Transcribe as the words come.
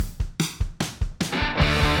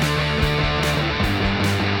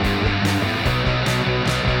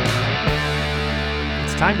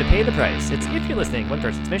time to pay the price. It's If You're Listening, one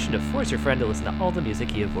person's mission to force your friend to listen to all the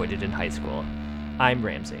music he avoided in high school. I'm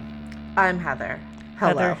Ramsey. I'm Heather.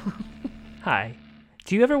 Hello. Heather. Hi.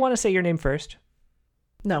 Do you ever want to say your name first?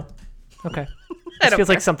 No. Okay. This feels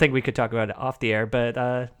like something we could talk about off the air,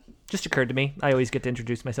 but just occurred to me. I always get to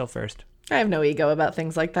introduce myself first. I have no ego about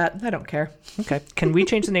things like that. I don't care. Okay. Can we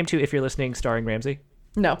change the name to If You're Listening, starring Ramsey?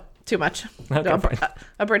 No. Too much. Okay, no, fine.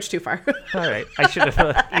 A bridge too far. All right. I should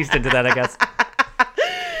have eased into that, I guess.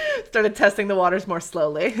 Started testing the waters more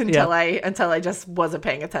slowly until I just wasn't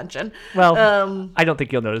paying attention. Well, I don't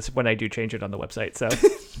think you'll notice when I do change it on the website, so.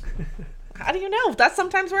 How do you know? That's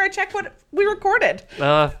sometimes where I check what we recorded.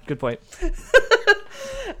 Good point.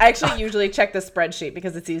 I actually usually check the spreadsheet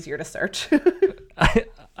because it's easier to search.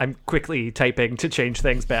 I'm quickly typing to change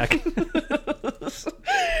things back.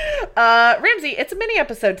 Ramsey, it's a mini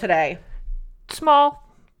episode today.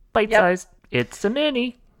 Small, bite-sized. Yep. It's a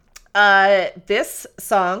mini. This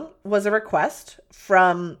song was a request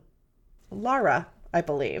from Laura, I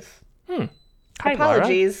believe. Hi,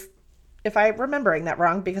 Apologies Laura. if I'm remembering that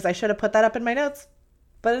wrong because I should have put that up in my notes,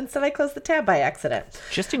 but instead I closed the tab by accident.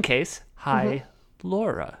 Just in case. Hi,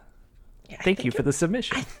 Laura. Yeah, Thank you for the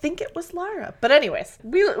submission. I think it was Laura. But anyways,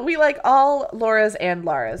 we like all Lauras and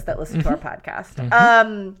Laras that listen to our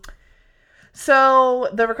podcast. So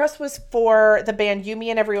the request was for the band You, Me,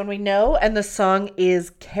 and Everyone We Know, and the song is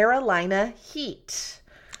Carolina Heat.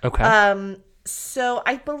 Okay. So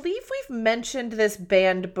I believe we've mentioned this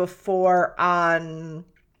band before on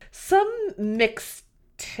some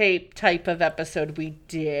mixtape type of episode we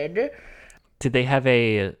did. Did they have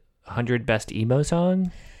a 100 best emo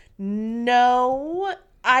song? No.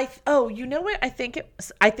 You know what? I think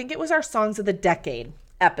it was our Songs of the Decade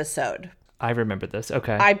episode. I remember this.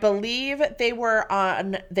 Okay. I believe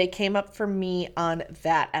they came up for me on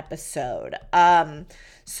that episode.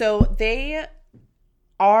 So they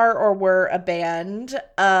are or were a band.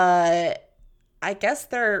 I guess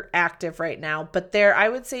they're active right now, but I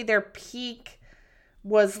would say their peak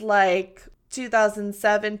was like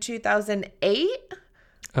 2007, 2008,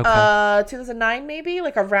 okay. 2009 maybe,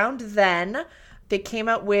 like around then. They came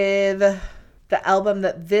out with the album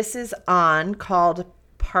that this is on called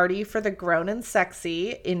Party for the Grown and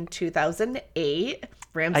Sexy in 2008.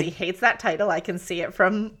 Ramsey hates that title. I can see it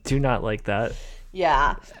from... Do not like that.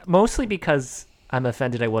 Yeah. Mostly because I'm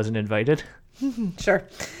offended I wasn't invited. Sure.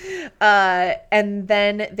 And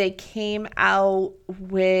then they came out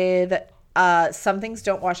with Some Things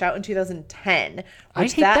Don't Wash Out in 2010. I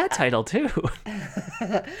hate that title too.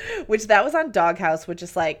 Which that was on Doghouse, which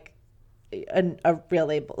is like a real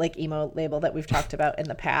label, like emo label that we've talked about in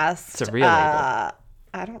the past. It's a real label.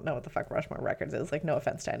 I don't know what the fuck Rushmore Records is. Like, no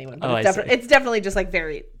offense to anyone, but it's definitely just like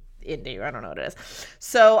very indie. I don't know what it is.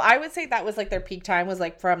 So I would say that was like their peak time was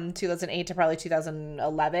like from 2008 to probably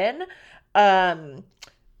 2011.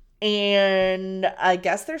 And I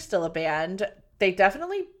guess they're still a band. They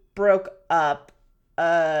definitely broke up,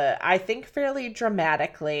 I think fairly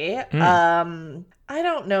dramatically. I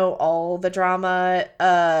don't know all the drama.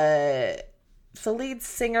 The lead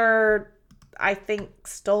singer, I think,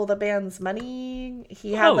 stole the band's money.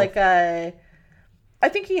 He had I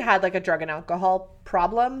think he had like a drug and alcohol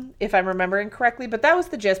problem, if I'm remembering correctly, but that was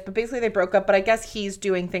the gist. But basically they broke up, but I guess he's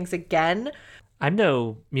doing things again. I'm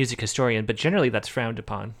no music historian, but generally that's frowned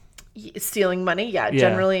upon. Stealing money, yeah.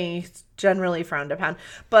 Generally frowned upon.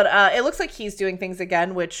 But it looks like he's doing things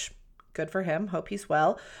again, which good for him. Hope he's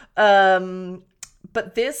well.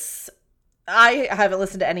 But this, I haven't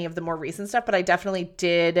listened to any of the more recent stuff, but I definitely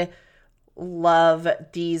did love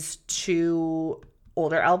these two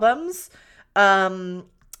older albums.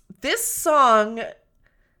 This song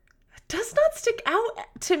does not stick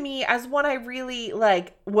out to me as one I really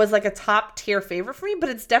like was like a top tier favorite for me, but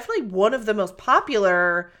it's definitely one of the most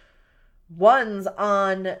popular ones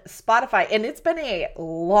on Spotify, and it's been a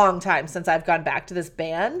long time since I've gone back to this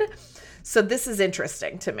band, so this is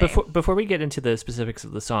interesting to me. Before we get into the specifics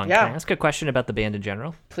of the song, Can I ask a question about the band in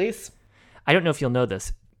general? Please. I don't know if you'll know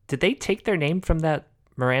this. Did they take their name from that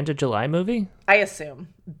Miranda July movie? I assume.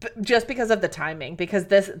 Just because of the timing, because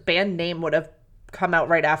this band name would have come out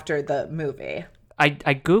right after the movie. I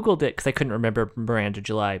Googled it because I couldn't remember Miranda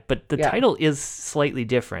July, but the title is slightly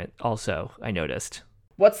different also, I noticed.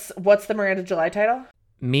 What's the Miranda July title?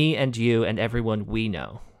 Me and You and Everyone We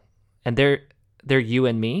Know. And they're You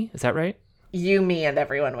and Me, is that right? You, Me, and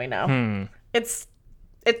Everyone We Know. It's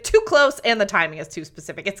too close and the timing is too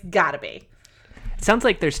specific. It's gotta be. It sounds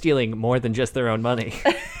like they're stealing more than just their own money.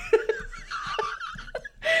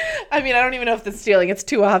 I mean, I don't even know if it's stealing. It's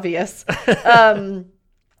too obvious.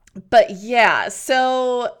 But yeah,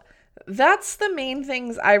 so That's the main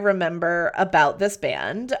things I remember about this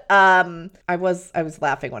band. I was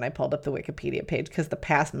laughing when I pulled up the Wikipedia page because the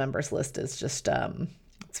past members list is just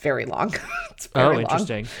it's very long. It's very long.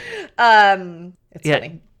 Interesting. It's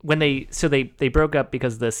funny. When they broke up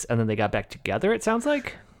because of this, and then they got back together. It sounds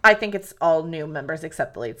like. I think it's all new members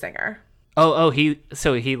except the lead singer.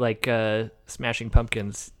 He like Smashing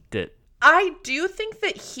Pumpkins did. I do think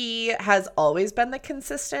that he has always been the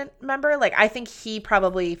consistent member. Like, I think he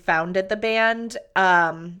probably founded the band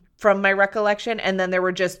from my recollection, and then there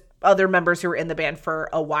were just other members who were in the band for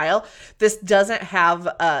a while. This doesn't have,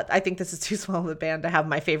 I think this is too small of a band to have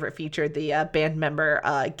my favorite feature, the band member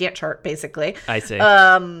Gantt chart, basically. I see.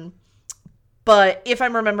 But if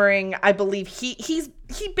I'm remembering, I believe he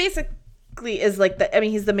basically is like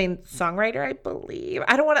he's the main songwriter, I believe.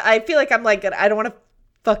 I feel like I'm like, I don't want to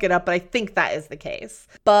fuck it up, but I think that is the case.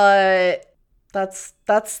 But that's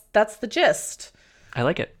the gist. I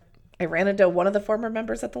like it. I ran into one of the former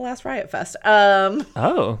members at the last Riot Fest. Did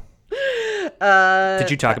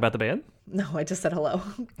you talk about the band? No, I just said hello.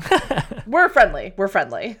 We're friendly.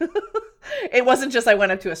 It wasn't just I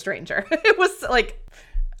went up to a stranger. It was like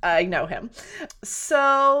I know him.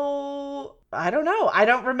 So I don't know. I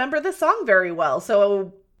don't remember the song very well.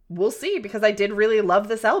 So we'll see, because I did really love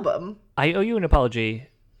this album. I owe you an apology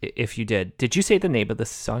if you did. Did you say the name of this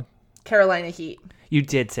song? Carolina Heat. You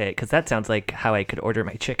did say it, because that sounds like how I could order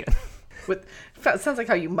my chicken. Sounds like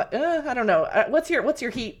how you. I don't know. What's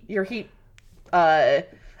your heat? Your heat.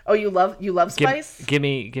 You love spice. Give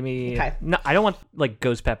me. Okay. No, I don't want like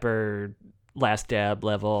Ghost Pepper, Last Dab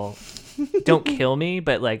level. Don't kill me,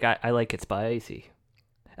 but like I like it spicy.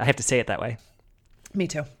 I have to say it that way. Me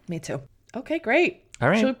too. Okay, great. All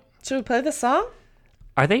right. Should we play this song?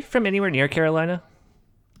 Are they from anywhere near Carolina?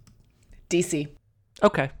 DC.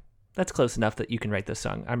 Okay. That's close enough that you can write this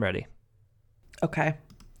song. I'm ready. Okay.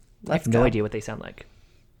 I have no idea what they sound like.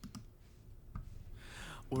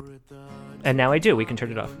 And now I do. We can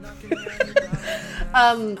turn it off.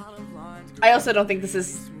 I also don't think this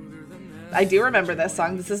is... I do remember this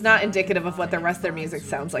song. This is not indicative of what the rest of their music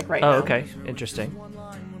sounds like right now. Oh, okay. Interesting.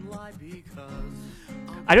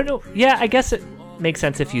 I don't know. Yeah, I guess it makes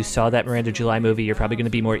sense if you saw that Miranda July movie. You're probably going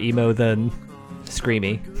to be more emo than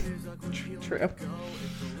screamy. True.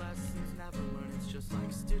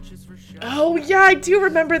 Oh, yeah, I do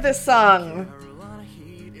remember this song.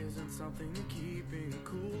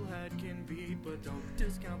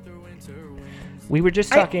 We were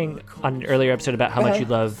just talking on an earlier episode about how much you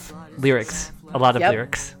love lyrics. A lot of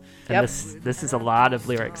lyrics. And this is a lot of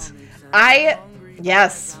lyrics.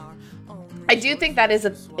 Yes. I do think that is,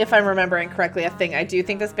 if I'm remembering correctly, a thing. I do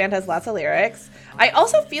think this band has lots of lyrics. I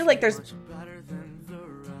also feel like there's...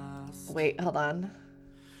 Wait, hold on.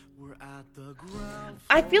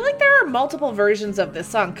 I feel like there are multiple versions of this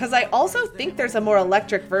song, because I also think there's a more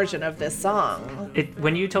electric version of this song.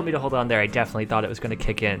 When you told me to hold on there, I definitely thought it was going to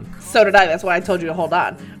kick in. So did I. That's why I told you to hold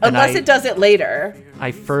on. Unless it does it later.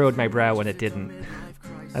 I furrowed my brow when it didn't.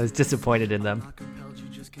 I was disappointed in them.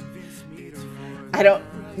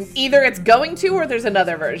 Either it's going to, or there's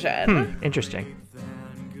another version. Interesting.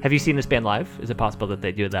 Have you seen this band live? Is it possible that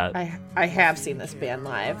they do that? I have seen this band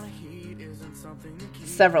live.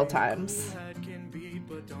 Several times.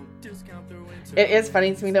 It is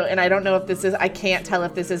funny to me though, and I don't know if I can't tell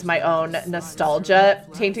if this is my own nostalgia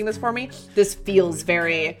tainting this for me. This feels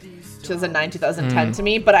very 2009, 2010 to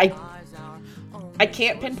me, but I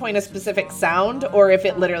can't pinpoint a specific sound, or if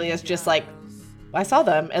it literally is just like, I saw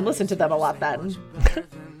them and listened to them a lot then.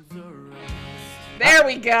 There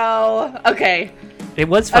we go. Okay. It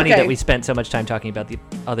was funny that we spent so much time talking about the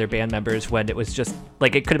other band members when it was just,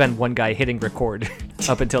 like, it could have been one guy hitting record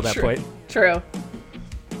up until that point. True.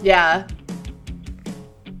 Yeah.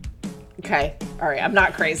 Okay. All right. I'm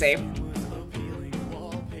not crazy.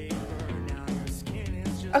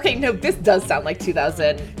 Okay, no, this does sound like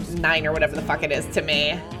 2009 or whatever the fuck it is to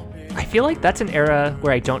me. I feel like that's an era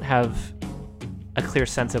where I don't have a clear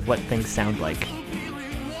sense of what things sound like.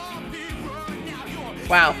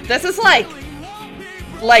 Wow. This is like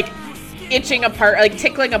itching apart, like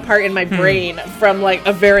tickling apart in my brain from like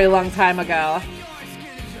a very long time ago.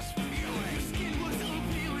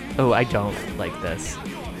 Oh, I don't like this.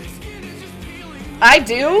 I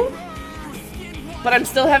do, but I'm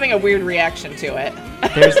still having a weird reaction to it.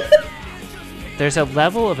 There's a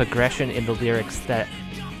level of aggression in the lyrics that,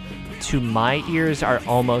 to my ears, are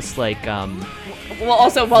almost like well,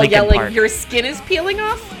 also while Linkin yelling, Park. Your skin is peeling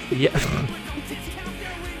off. Yeah.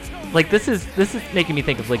 Like this is making me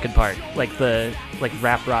think of Linkin Park, like the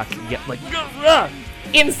rap rock,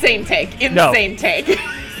 Insane take. Take.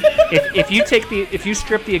 If you strip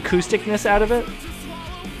the acousticness out of it,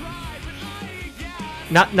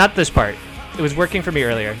 Not this part. It was working for me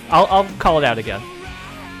earlier. I'll call it out again.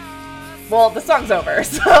 Well, the song's over,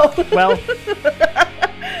 so. Well.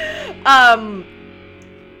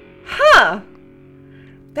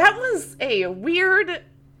 That was a weird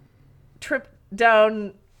trip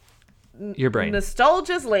down your brain.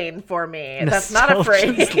 Nostalgia's lane for me. That's not a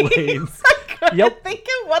phrase. Lane. I couldn't think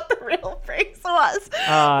of what the real phrase was.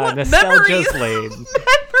 Nostalgia's lane.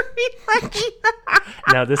 Memory lane.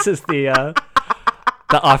 No, this is the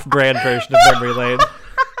off-brand version of memory lane.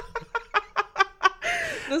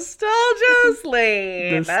 Nostalgia's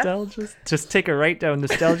lane. Just take a right down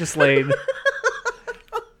Nostalgia's lane.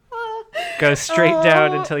 Go straight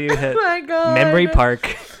down until you hit Memory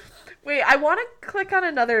Park. Wait, I want to click on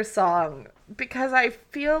another song because I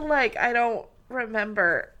feel like I don't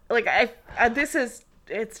remember. Like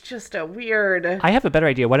it's just a weird. I have a better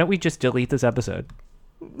idea. Why don't we just delete this episode?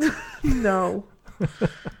 No.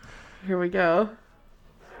 Here we go.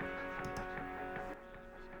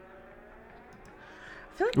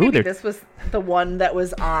 I feel like maybe this was the one that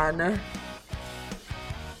was on.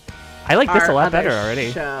 I like this a lot better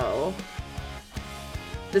already. Show.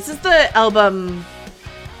 This is the album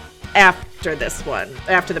after this one,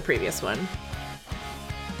 after the previous one.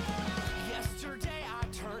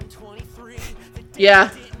 Yeah.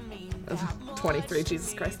 23,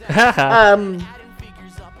 Jesus Christ.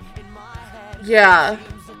 Yeah.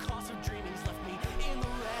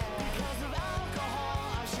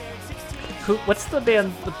 What's the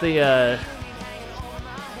band with the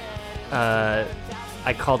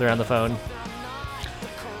I called her on the phone.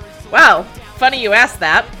 Wow. Funny you asked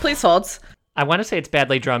that. Please hold. I want to say it's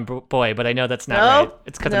Badly Drawn Boy, but I know that's not right.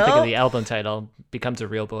 It's because I'm thinking of the album title, Becomes a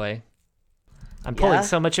Real Boy. I'm pulling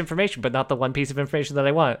so much information, but not the one piece of information that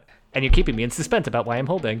I want. And you're keeping me in suspense about why I'm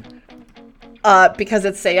holding. Because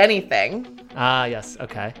it's Say Anything. Ah, yes.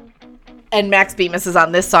 Okay. And Max Bemis is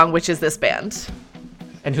on this song, which is this band.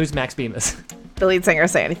 And who's Max Bemis? The lead singer of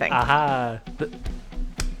Say Anything. Aha.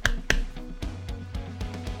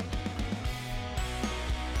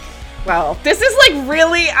 Wow. This is like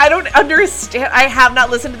really, I don't understand. I have not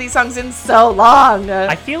listened to these songs in so long.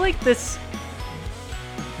 I feel like this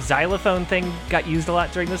xylophone thing got used a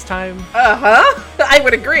lot during this time. Uh-huh. I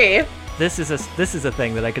would agree. This is a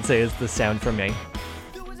thing that I could say is the sound for me.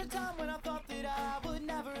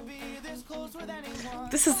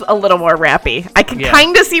 This is a little more rappy. I can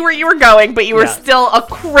kind of see where you were going, but you were still a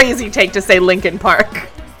crazy take to say Linkin Park.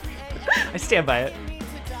 I stand by it.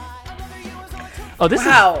 Oh,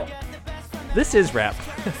 this is rap.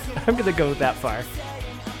 I'm gonna go that far.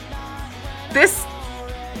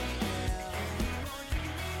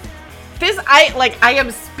 I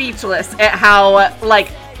am speechless at how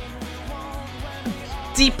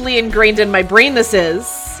deeply ingrained in my brain this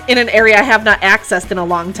is in an area I have not accessed in a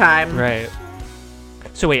long time. Right.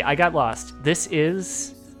 So wait, I got lost. This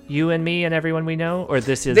is You and Me and Everyone We Know, or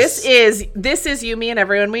this is You, Me, and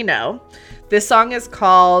Everyone We Know. This song is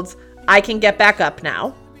called I Can Get Back Up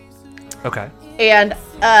Now. Okay. And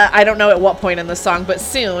I don't know at what point in the song, but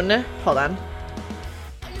soon. Hold on.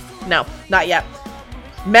 No, not yet.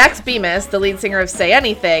 Max Bemis, the lead singer of Say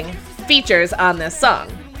Anything, features on this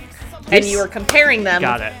song. And you were comparing them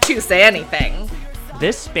to Say Anything.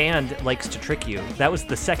 This band likes to trick you. That was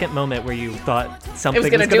the second moment where you thought something was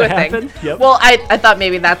going to happen. Yep. Well, I thought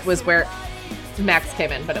maybe that was where Max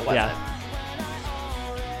came in, but it wasn't. Yeah.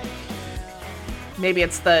 Maybe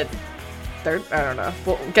it's the third. I don't know.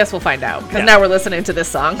 Well, guess we'll find out because now we're listening to this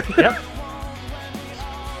song. Yep.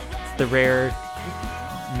 It's the rare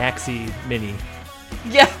Maxi Mini.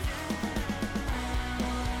 Yeah.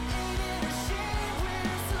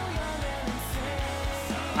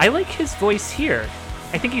 I like his voice here.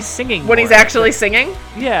 I think he's singing when he's actually singing.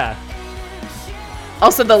 Yeah.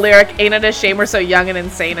 Also, the lyric "Ain't it a shame we're so young and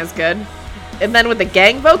insane" is good. And then with the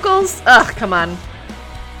gang vocals, ugh, come on.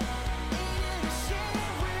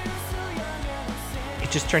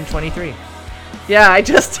 It just turned 23. Yeah, I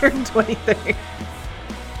just turned 23.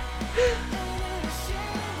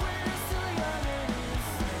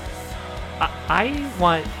 I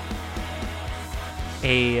want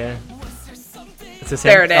a...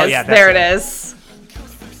 There it is. Oh, yeah, there it is.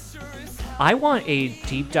 I want a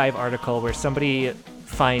deep dive article where somebody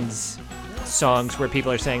finds songs where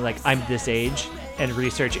people are saying, like, I'm this age, and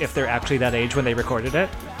research if they're actually that age when they recorded it.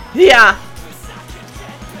 Yeah.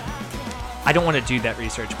 I don't want to do that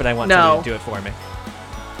research, but I want somebody to do it for me.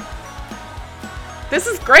 This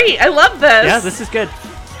is great. I love this. Yeah, this is good.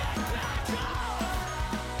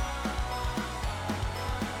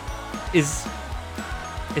 Is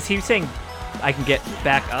he saying I can get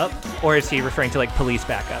back up, or is he referring to like police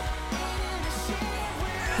backup?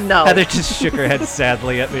 No. Heather just shook her head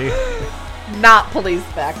sadly at me. Not police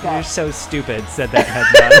backup. You're so stupid, said that head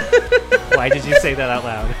nod. Why did you say that out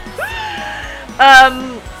loud?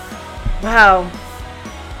 Wow.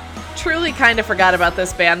 Truly kind of forgot about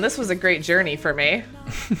this band. This was a great journey for me.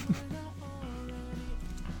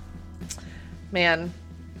 Man.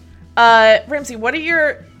 Ramsey, what are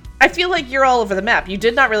your... I feel like you're all over the map. You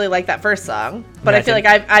did not really like that first song, but I feel like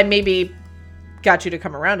I maybe got you to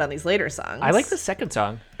come around on these later songs. I like the second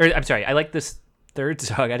song. Or, I'm sorry, I like this third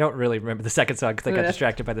song. I don't really remember the second song because I got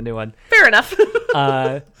distracted by the new one. Fair enough.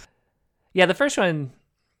 Yeah, the first one,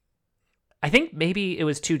 I think maybe it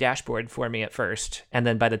was too dashboard for me at first, and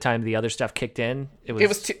then by the time the other stuff kicked in, it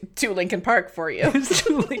was too Linkin Park for you. It was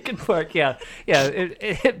too Linkin Park, yeah. It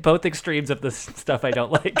hit both extremes of the stuff I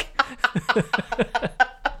don't like.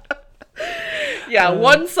 Yeah,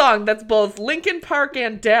 one song that's both Linkin Park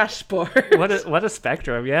and dashboard. What a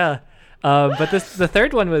spectrum, yeah. But the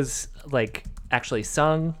third one was like actually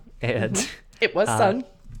sung, and it was sung.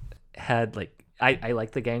 Had like. I like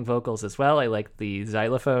the gang vocals as well. I like the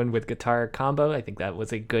xylophone with guitar combo. I think that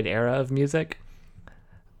was a good era of music.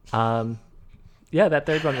 Yeah, that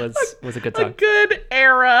third one was a good song. A good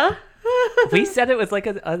era. We said it was like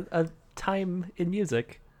a time in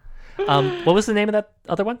music. What was the name of that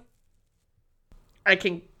other one? I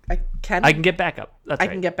can get back up. That's right.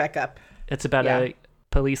 I can get back up. It's about a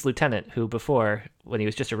police lieutenant who before, when he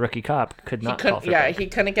was just a rookie cop, could not call for help. He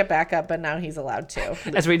couldn't get back up, but now he's allowed to.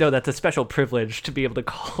 As we know, that's a special privilege to be able to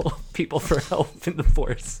call people for help in the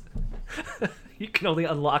force. You can only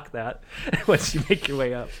unlock that once you make your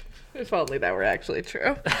way up. If only that were actually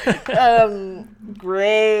true.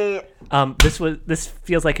 Great. This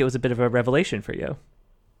feels like it was a bit of a revelation for you.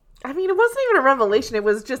 I mean, it wasn't even a revelation. It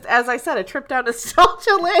was just, as I said, a trip down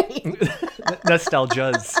nostalgia lane.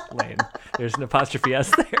 Nostalgia's lane. There's an apostrophe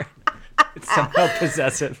S there. It's somehow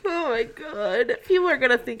possessive. Oh my god. People are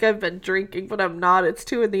going to think I've been drinking, but I'm not. It's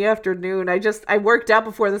 2 p.m. I worked out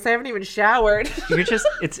before this. I haven't even showered. You're just,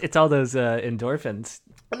 it's all those endorphins.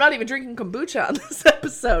 I'm not even drinking kombucha on this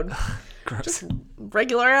episode. Gross. Just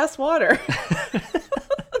regular ass water.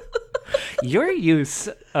 Your use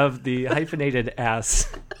of the hyphenated ass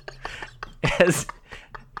has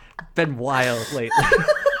been wild lately.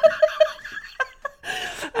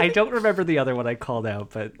 I don't remember the other one I called out,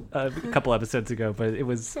 but a couple episodes ago, but it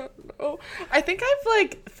was... Oh, I think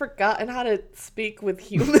I've forgotten how to speak with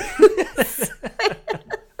humans.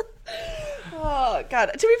 Oh god.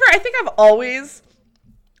 To be fair, I think I've always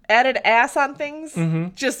added ass on things,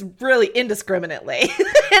 just really indiscriminately.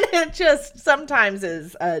 And it just sometimes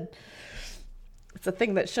is it's a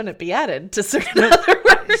thing that shouldn't be added to certain other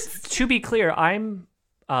words. To be clear, I'm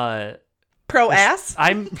pro ass.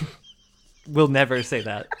 Will never say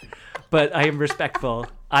that, but I am respectful.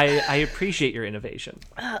 I appreciate your innovation.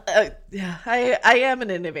 Yeah, I am an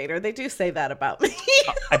innovator. They do say that about me.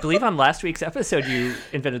 I believe on last week's episode you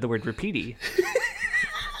invented the word repeaty.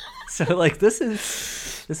 So this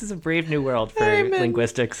is a brave new world for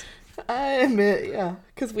linguistics. I admit, yeah,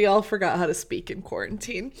 because we all forgot how to speak in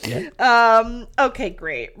quarantine. Yeah. Okay,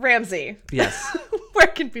 great. Ramsey. Yes. Where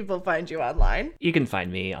can people find you online? You can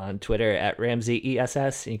find me on Twitter at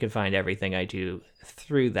RamseyESS. You can find everything I do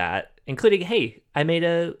through that, including, hey, I made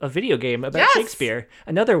a video game about Shakespeare.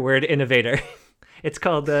 Another word innovator. It's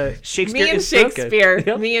called Shakespeare Me and is Shakespeare.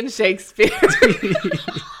 Broken. Yep. Me and Shakespeare.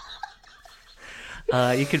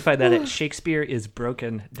 You can find that at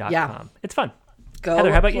shakespeareisbroken.com. Yeah. It's fun. Go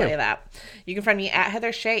Heather, how about play you? that. You can find me at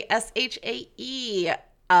Heather Shae, SHAE.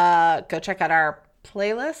 Go check out our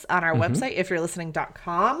playlist on our website,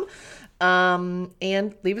 ifyou'relistening.com,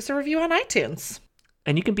 and leave us a review on iTunes.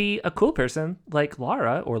 And you can be a cool person like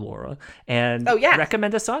Laura and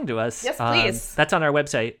recommend a song to us. Yes, please. That's on our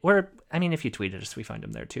website. Or, if you tweet at us, we find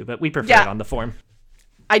them there too. But we prefer it on the form.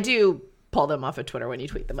 I do pull them off of Twitter when you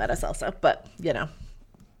tweet them at us also. But, it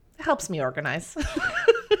helps me organize.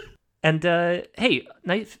 And, hey,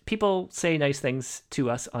 people say nice things to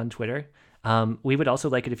us on Twitter. We would also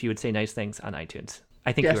like it if you would say nice things on iTunes.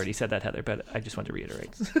 I think you already said that, Heather, but I just want to reiterate.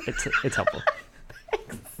 It's helpful.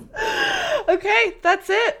 Thanks. Okay, that's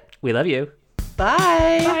it. We love you.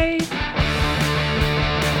 Bye. Bye.